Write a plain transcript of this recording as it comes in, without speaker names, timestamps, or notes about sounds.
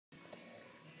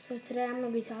So today I'm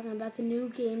going to be talking about the new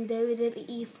game,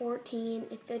 WWE 14,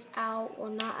 if it's out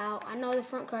or not out. I know the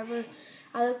front cover.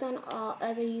 I looked on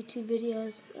other YouTube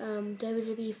videos,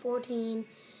 WWE 14.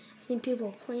 I've seen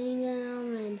people playing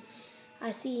them, and I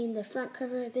seen the front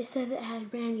cover. They said it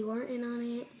had Randy Orton on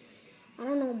it. I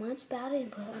don't know much about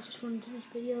it, but I just wanted to do this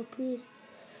video. Please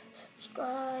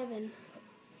subscribe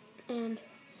and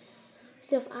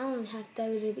stuff. I don't have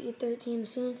WWE 13.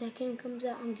 As soon as that game comes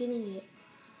out, I'm getting it.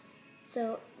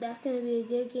 So that's going to be a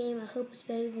good game. I hope it's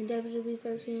better than WWE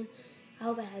 13. I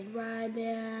hope it has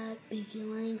Ryback, Biggie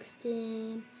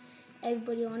Langston,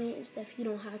 everybody on it and stuff you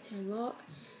don't have to unlock.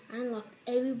 I unlocked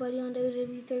everybody on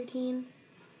WWE 13.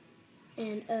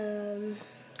 And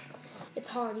it's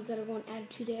hard. You got to go on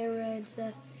Attitude Era and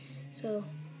stuff. So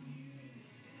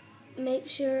make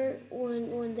sure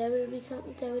when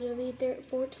WWE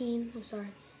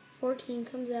 14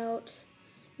 comes out,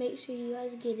 make sure you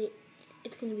guys get it.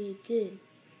 It's going to be good.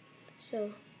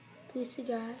 So please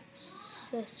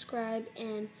subscribe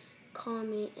and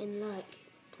comment and like,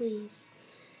 please.